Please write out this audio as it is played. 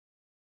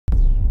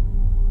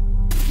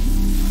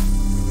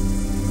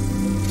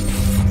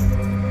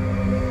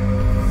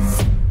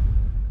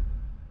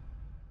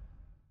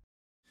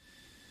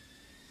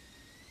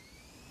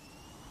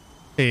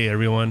Hey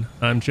everyone,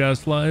 I'm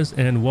Chazflyz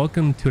and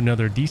welcome to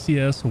another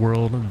DCS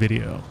World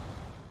video.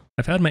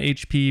 I've had my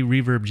HP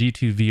Reverb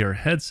G2 VR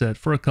headset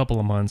for a couple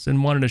of months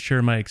and wanted to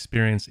share my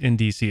experience in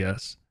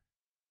DCS.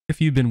 If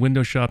you've been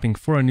window shopping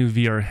for a new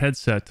VR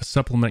headset to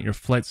supplement your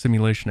flight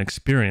simulation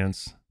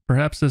experience,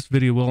 perhaps this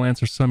video will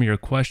answer some of your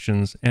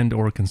questions and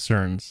or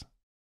concerns.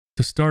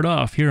 To start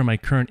off, here are my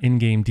current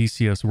in-game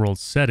DCS World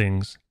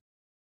settings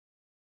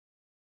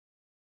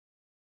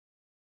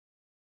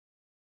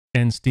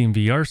and Steam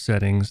VR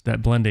settings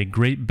that blend a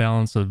great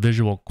balance of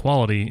visual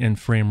quality and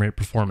frame rate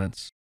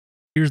performance.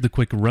 Here's the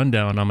quick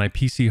rundown on my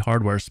PC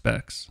hardware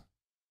specs.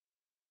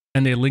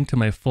 And a link to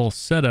my full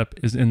setup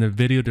is in the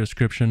video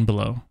description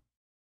below.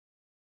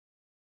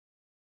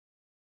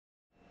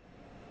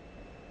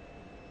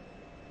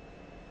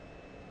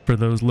 For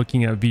those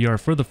looking at VR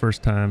for the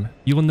first time,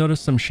 you will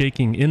notice some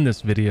shaking in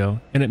this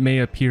video and it may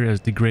appear as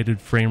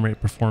degraded frame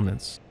rate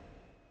performance.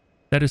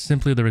 That is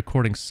simply the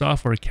recording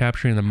software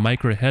capturing the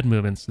micro head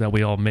movements that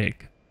we all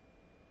make.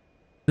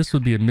 This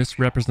would be a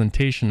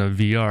misrepresentation of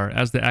VR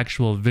as the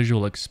actual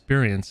visual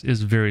experience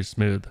is very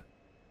smooth.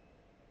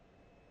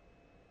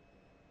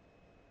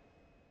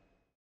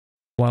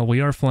 While we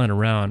are flying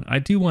around, I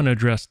do want to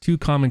address two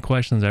common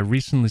questions I've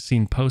recently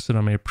seen posted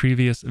on my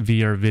previous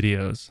VR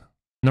videos.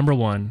 Number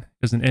one,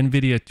 is an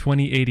NVIDIA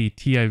 2080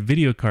 Ti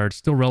video card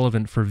still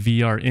relevant for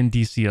VR in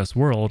DCS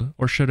World,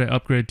 or should I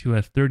upgrade to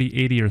a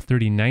 3080 or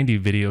 3090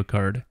 video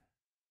card?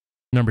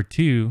 Number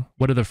two,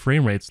 what are the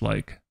frame rates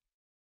like?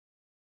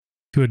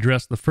 To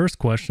address the first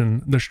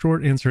question, the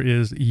short answer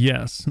is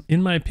yes.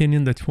 In my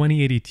opinion, the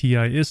 2080 Ti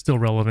is still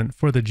relevant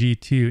for the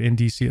G2 in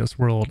DCS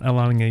World,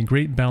 allowing a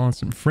great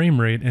balance in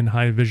frame rate and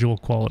high visual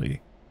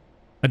quality.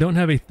 I don't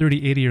have a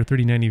 3080 or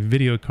 3090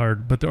 video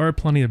card, but there are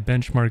plenty of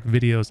benchmark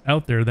videos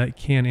out there that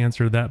can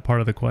answer that part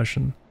of the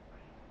question.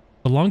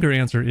 The longer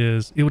answer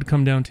is, it would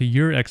come down to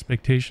your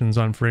expectations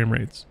on frame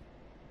rates.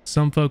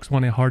 Some folks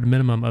want a hard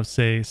minimum of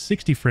say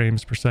 60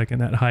 frames per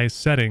second at high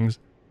settings,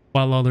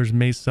 while others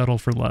may settle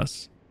for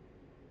less.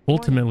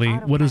 Ultimately,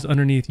 what is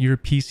underneath your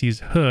PC's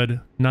hood,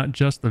 not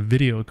just the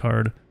video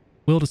card,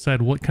 will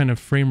decide what kind of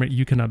frame rate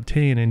you can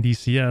obtain in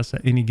DCS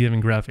at any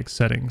given graphics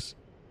settings.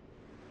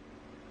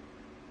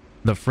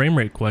 The frame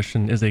rate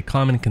question is a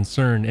common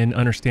concern, and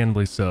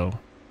understandably so.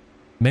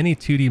 Many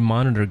 2D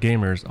monitor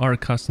gamers are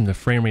accustomed to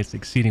frame rates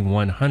exceeding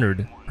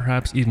 100,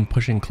 perhaps even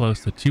pushing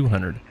close to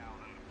 200.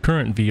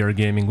 Current VR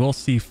gaming will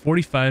see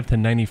 45 to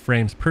 90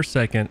 frames per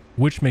second,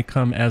 which may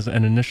come as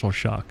an initial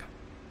shock.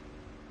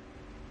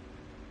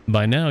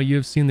 By now, you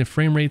have seen the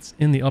frame rates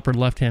in the upper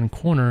left-hand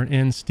corner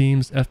in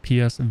Steam's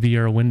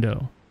fpsVR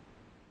window.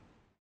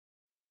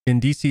 In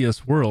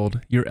DCS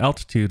World, your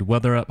altitude,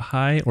 whether up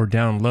high or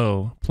down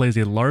low, plays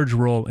a large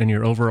role in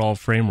your overall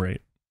frame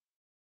rate.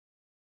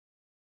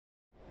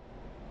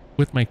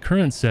 With my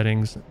current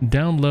settings,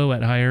 down low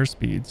at high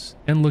airspeeds,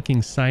 and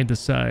looking side to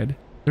side,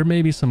 there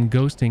may be some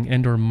ghosting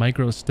and or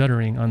micro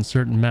stuttering on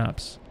certain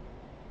maps.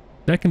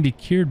 That can be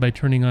cured by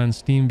turning on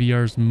Steam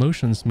VR's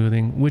motion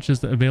smoothing, which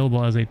is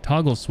available as a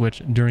toggle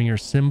switch during your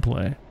sim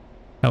play.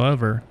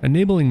 However,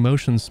 enabling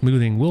motion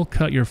smoothing will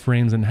cut your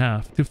frames in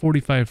half to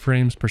 45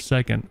 frames per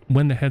second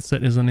when the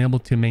headset is unable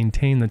to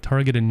maintain the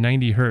targeted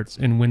 90 Hz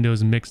in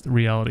Windows Mixed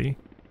Reality.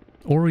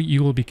 Or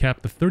you will be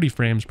capped to 30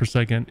 frames per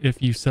second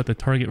if you set the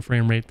target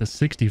frame rate to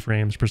 60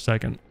 frames per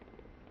second.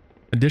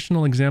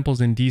 Additional examples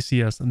in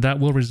DCS that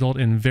will result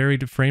in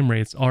varied frame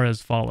rates are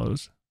as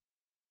follows.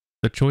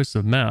 The choice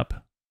of map.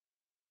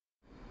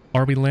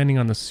 Are we landing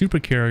on the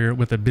supercarrier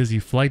with a busy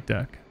flight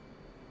deck?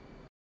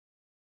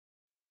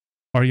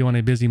 Are you on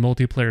a busy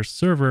multiplayer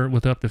server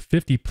with up to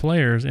 50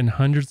 players and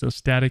hundreds of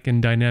static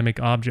and dynamic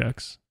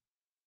objects?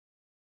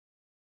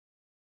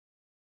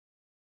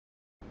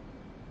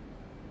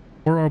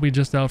 Or are we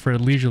just out for a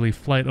leisurely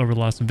flight over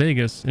Las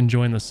Vegas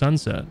enjoying the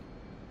sunset?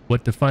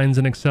 What defines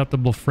an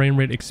acceptable frame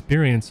rate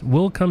experience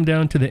will come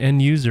down to the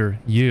end user,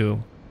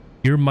 you.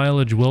 Your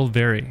mileage will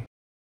vary.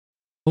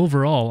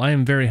 Overall, I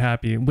am very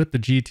happy with the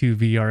G2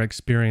 VR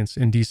experience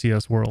in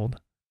DCS World.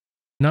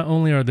 Not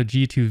only are the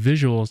G2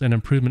 visuals an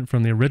improvement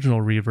from the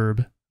original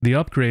Reverb, the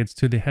upgrades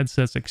to the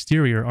headset's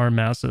exterior are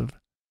massive.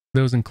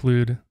 Those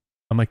include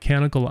a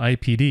mechanical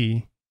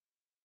IPD,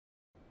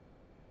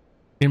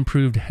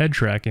 improved head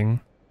tracking,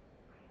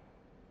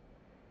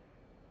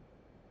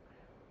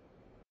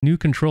 new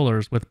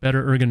controllers with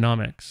better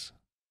ergonomics,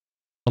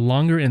 a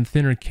longer and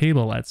thinner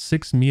cable at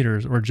 6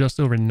 meters or just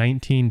over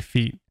 19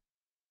 feet,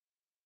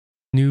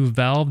 new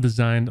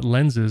valve-designed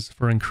lenses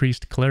for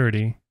increased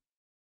clarity,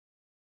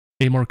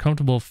 a more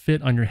comfortable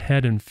fit on your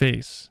head and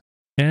face,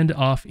 and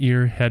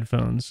off-ear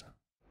headphones.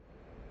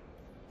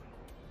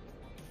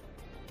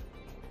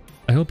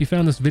 I hope you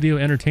found this video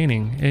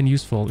entertaining and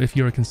useful if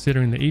you are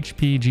considering the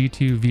HP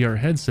G2 VR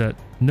headset,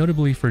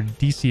 notably for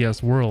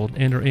DCS World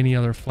and or any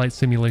other flight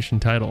simulation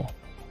title.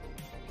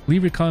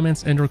 Leave your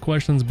comments and or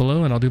questions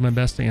below and I'll do my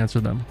best to answer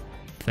them.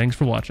 Thanks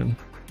for watching.